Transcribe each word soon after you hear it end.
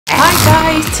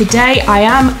guys, today I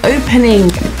am opening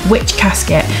Witch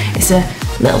Casket. It's a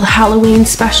little Halloween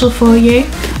special for you.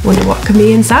 Wonder what can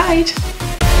be inside.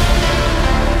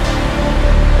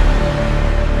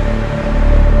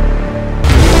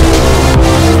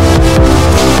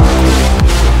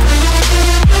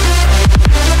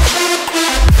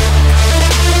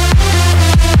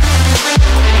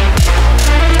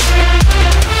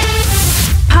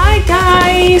 Hi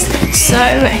guys, so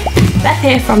Beth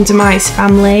here from Demize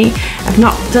family. I've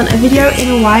not done a video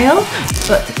in a while,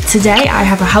 but today I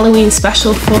have a Halloween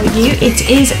special for you. It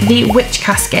is the Witch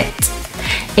Casket.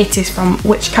 It is from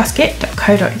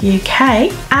witchcasket.co.uk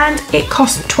and it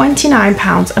costs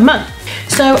 £29 a month.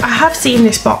 So I have seen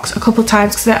this box a couple of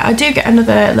times because I do get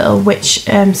another little witch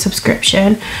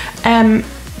subscription,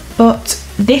 but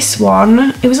this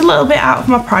one, it was a little bit out of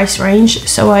my price range,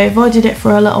 so I avoided it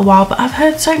for a little while, but I've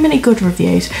heard so many good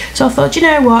reviews, so I thought, you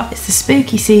know what, it's the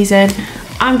spooky season,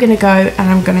 I'm gonna go and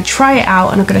I'm gonna try it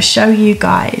out and I'm gonna show you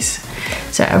guys.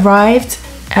 So it arrived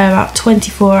about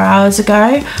 24 hours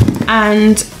ago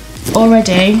and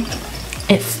already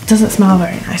it doesn't smell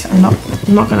very nice. I'm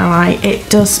not gonna lie, it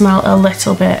does smell a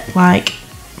little bit like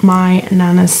my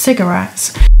nana's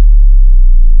cigarettes.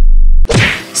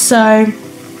 So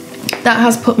that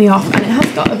has put me off, and it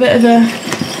has got a bit of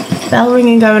a bell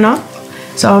ringing going on,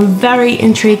 so I'm very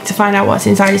intrigued to find out what's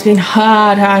inside. It's been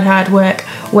hard work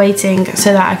waiting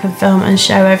so that I can film and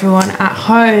show everyone at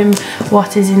home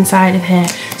what is inside of here.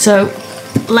 So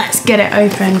let's get it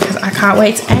open because I can't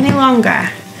wait any longer.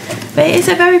 But it is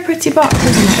a very pretty box,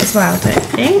 isn't it, as well, don't you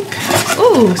think?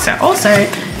 Ooh, so also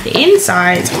the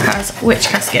inside has Witch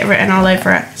Casket written all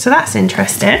over it, so that's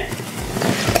interesting.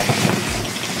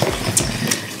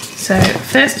 So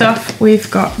first off, we've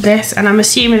got this, and I'm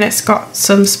assuming it's got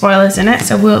some spoilers in it,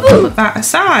 so we'll put that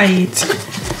aside.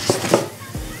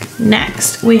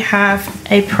 Next, we have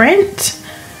a print.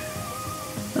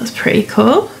 That's pretty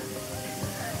cool.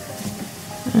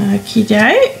 Okie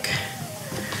doke.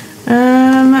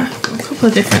 A couple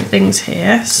of different things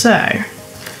here. So,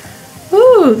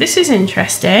 ooh, this is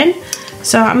interesting.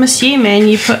 So I'm assuming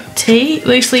you put tea,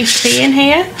 loose leaf tea in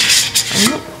here.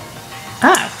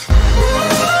 Oh.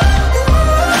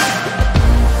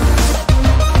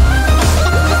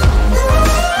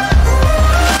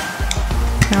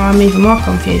 Now I'm even more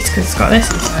confused because it's got this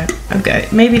inside. Okay,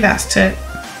 maybe that's to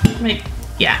make,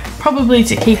 yeah, probably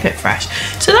to keep it fresh.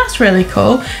 So that's really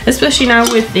cool, especially now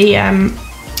with the,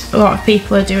 a lot of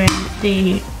people are doing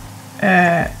the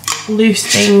loose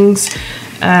things,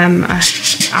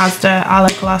 Asda, our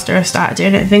local Asda have started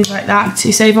doing it and things like that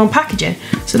to save on packaging.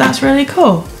 So that's really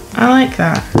cool. I like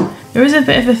that. There is a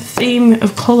bit of a theme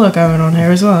of colour going on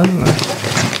here as well, isn't there?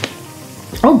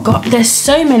 Oh god, there's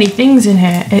so many things in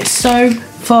here. It's so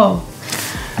full.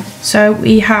 So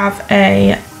we have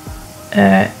a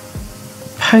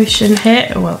potion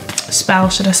here, well, spell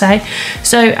should I say.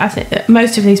 So I think that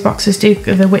most of these boxes do,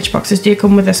 the witch boxes do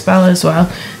come with a spell as well.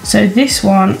 So this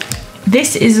one,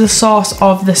 this is the source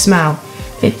of the smell.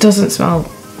 It doesn't smell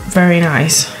very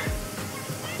nice.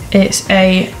 It's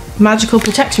a magical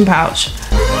protection pouch.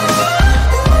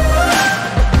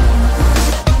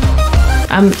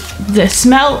 The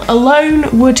smell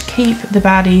alone would keep the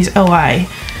baddies away.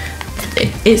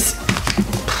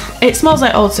 It smells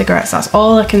like old cigarettes, that's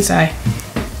all I can say.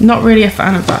 Not really a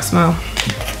fan of that smell.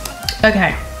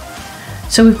 Okay,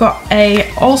 so we've got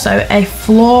also a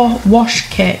floor wash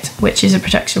kit, which is a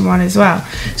protection one as well.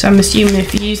 So I'm assuming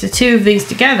if you use the two of these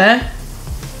together,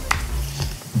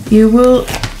 you will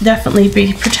definitely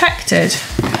be protected.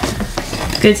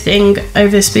 Good thing over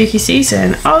the spooky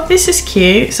season. Oh, this is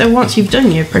cute. So once you've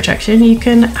done your protection, you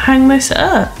can hang this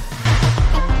up.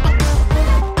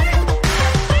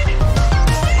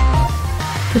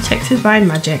 Protected by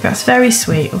magic. That's very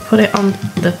sweet. We'll put it on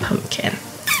the pumpkin.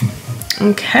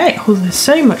 Okay. Oh, there's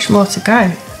so much more to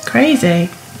go. Crazy.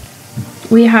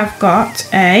 We have got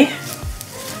a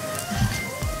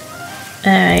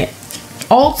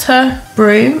altar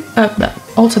broom,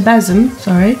 altar besom,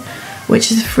 sorry, which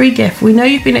is a free gift. We know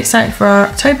you've been excited for our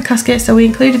October casket, so we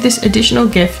included this additional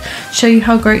gift to show you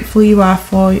how grateful you are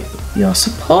for your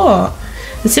support.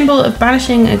 The symbol of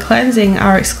banishing and cleansing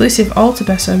our exclusive altar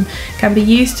besom can be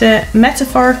used to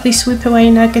metaphorically sweep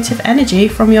away negative energy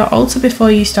from your altar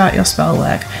before you start your spell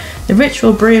work. The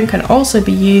ritual broom can also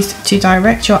be used to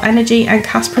direct your energy and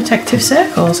cast protective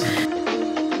circles.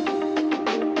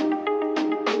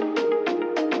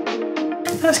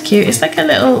 That's cute. It's like a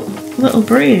little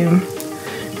broom,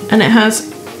 and it has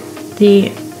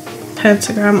the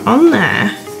pentagram on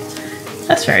there.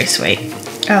 That's very sweet.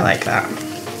 I like that.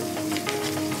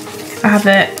 I have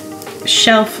a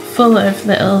shelf full of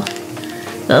little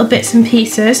little bits and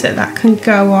pieces that can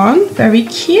go on. Very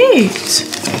cute.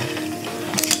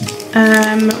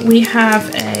 We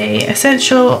have a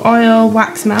essential oil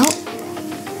wax melt.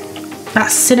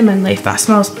 That's cinnamon leaf. That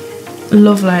smells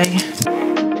lovely.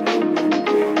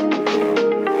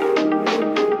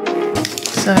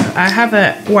 So I have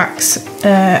a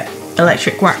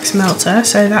electric wax melter,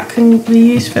 so that can be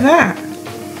used for that.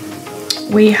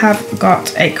 We have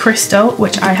got a crystal,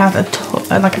 which I have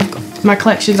my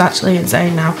collection's actually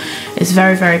insane now. It's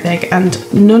very, very big, and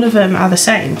none of them are the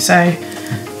same, so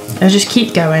I'll just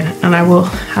keep going and I will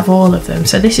have all of them.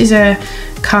 So this is a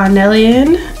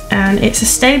carnelian, and it's a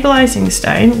stabilizing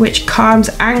stone which calms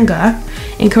anger,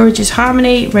 encourages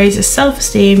harmony, raises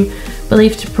self-esteem,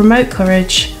 believed to promote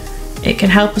courage. It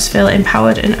can help us feel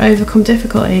empowered and overcome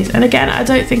difficulties. And again, I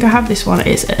don't think I have this one.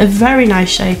 It's a very nice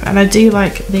shape, and I do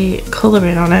like the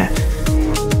colouring on it.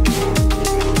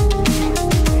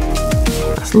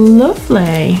 That's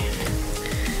lovely.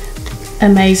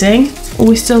 Amazing.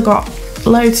 We still got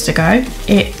loads to go.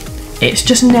 It's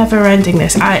just never ending,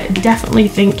 this. I definitely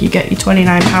think you get your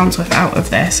 £29 worth out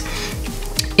of this,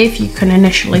 if you can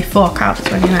initially fork out the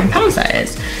 £29 that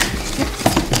is.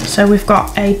 So we've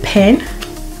got a pin.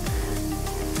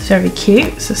 It's very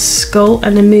cute. It's a skull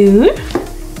and a moon.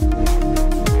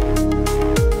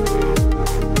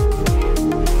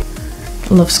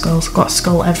 Love skulls. Got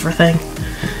skull everything.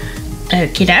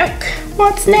 Okie doke.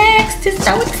 What's next? It's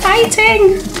so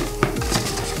exciting.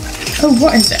 Oh,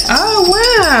 what is it? Oh,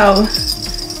 wow.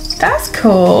 That's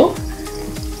cool.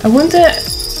 I wonder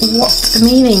what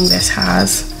meaning this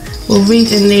has. We'll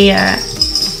read in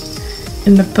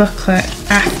the booklet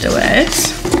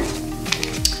afterwards.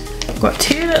 Got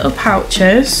two little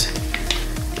pouches.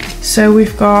 So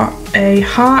we've got a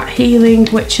heart healing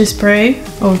witch's brew,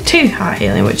 or two heart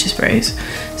healing witch's brews.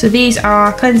 So these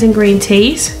are cleansing green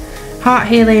teas, heart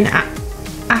healing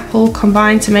apple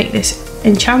combined to make this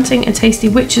enchanting and tasty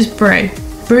witch's brew.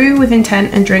 Brew with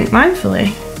intent and drink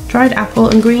mindfully. Dried apple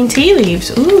and green tea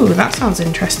leaves. Ooh, that sounds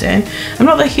interesting. I'm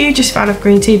not the hugest fan of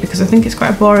green tea because I think it's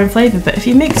quite a boring flavour, but if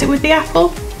you mix it with the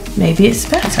apple, maybe it's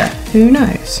better. Who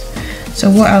knows? So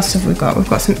what else have we got? We've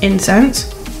got some incense.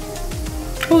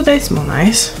 Oh, they smell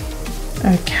nice.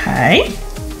 Okay.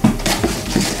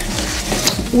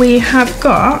 We have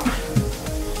got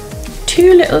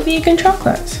two little vegan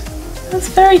chocolates. That's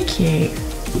very cute.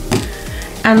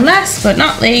 And last but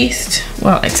not least,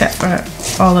 well, except for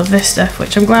all of this stuff,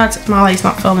 which I'm glad Marley's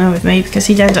not filming with me because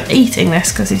he'd end up eating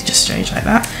this because he's just strange like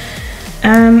that.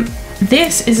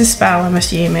 This is a spell, I'm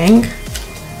assuming.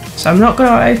 So I'm not going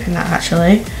to open that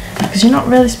actually, because you're not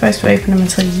really supposed to open them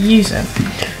until you use them.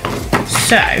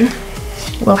 So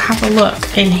we'll have a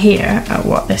look in here at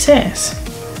what this is.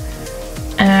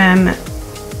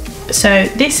 So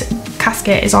this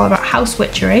casket is all about house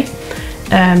witchery,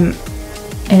 and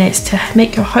it's to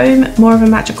make your home more of a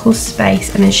magical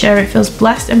space and ensure it feels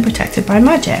blessed and protected by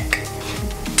magic.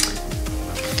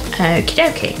 Okie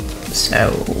dokie.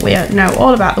 So we know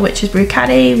all about the witch's brew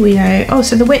caddy. We know, oh,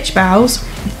 so the witch bells.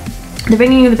 The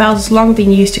ringing of the bells has long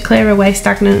been used to clear away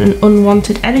stagnant and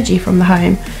unwanted energy from the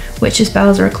home. Witch's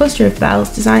bells are a cluster of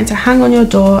bells designed to hang on your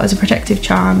door as a protective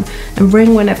charm and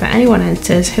ring whenever anyone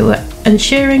enters,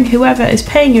 ensuring whoever is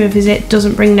paying you a visit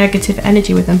doesn't bring negative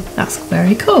energy with them. That's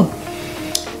very cool.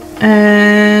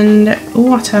 And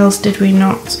what else did we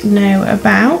not know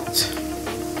about?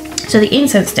 So the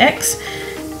incense sticks,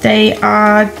 they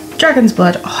are dragon's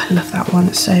blood. Oh, I love that one,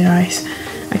 it's so nice.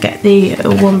 I get the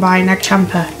one by Nag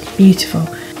Champa, beautiful.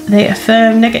 They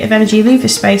affirm negative energy, leave the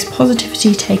space,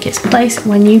 positivity take its place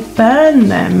when you burn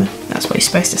them. That's what you're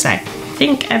supposed to say. I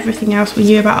think everything else we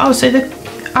knew about. Oh, so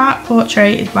the art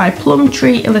portrait is by Plum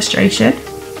Tree Illustration.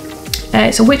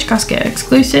 It's a Witch Casket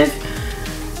exclusive.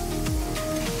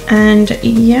 And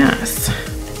yes,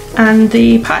 and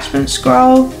the parchment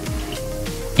scroll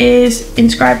is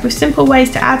inscribed with simple ways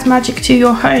to add magic to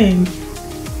your home.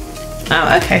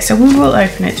 Oh, okay, so we will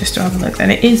open it just to have a look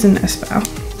then. It isn't a spell.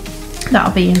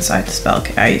 That'll be inside the spell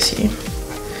kit, I assume.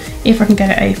 If I can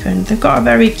get it open. They've got a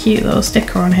very cute little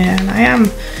sticker on here, and I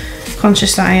am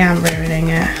conscious that I am ruining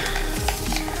it.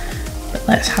 But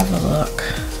let's have a look.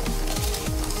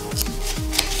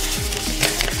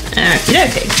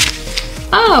 Okay.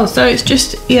 Oh, so it's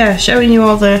just, yeah, showing you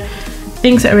all the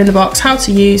things that are in the box, how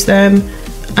to use them,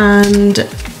 and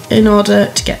in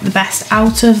order to get the best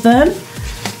out of them.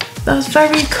 That's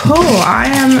very cool. I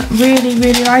am really,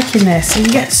 really liking this. So you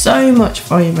get so much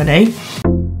for your money.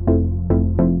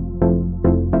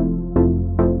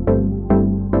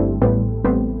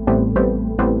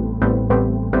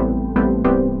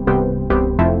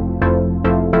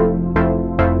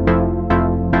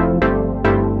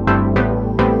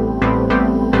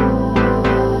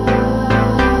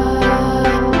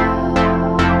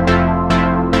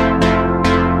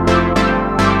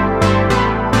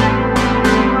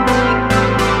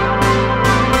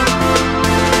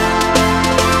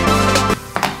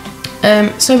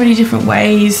 so many different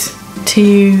ways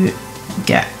to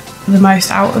get the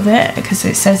most out of it, because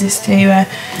it says it's to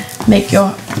make your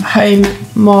home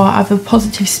more of a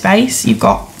positive space. You've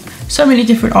got so many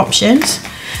different options,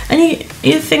 and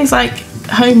things like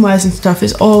homewares and stuff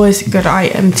is always a good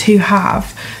item to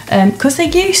have, because they're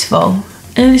useful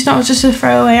and it's not just a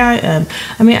throwaway item.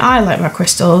 I mean, I like my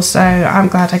crystals, so I'm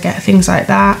glad I get things like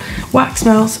that. Wax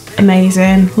smells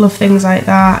amazing, love things like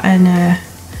that, and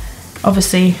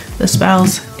obviously the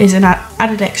spells is an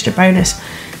added extra bonus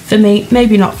for me.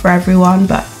 Maybe not for everyone,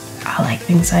 but I like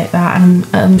things like that, and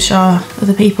I'm sure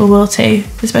other people will too,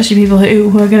 especially people who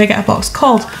are going to get a box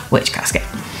called Witch Casket.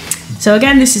 So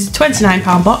again, this is a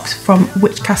 £29 box from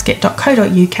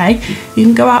witchcasket.co.uk. You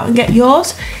can go out and get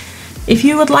yours. If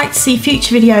you would like to see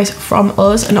future videos from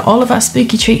us and all of our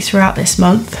spooky treats throughout this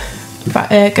month,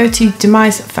 go to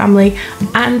Demize family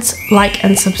and like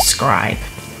and subscribe.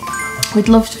 We'd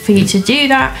love for you to do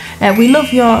that. We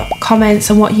love your comments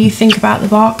and what you think about the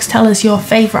box. Tell us your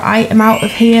favourite item out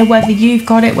of here, whether you've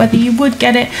got it, whether you would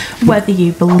get it, whether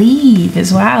you believe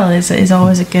as well is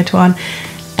always a good one.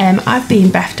 I've been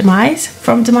Beth Demize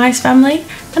from Demize family,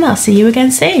 and I'll see you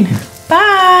again soon.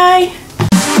 Bye!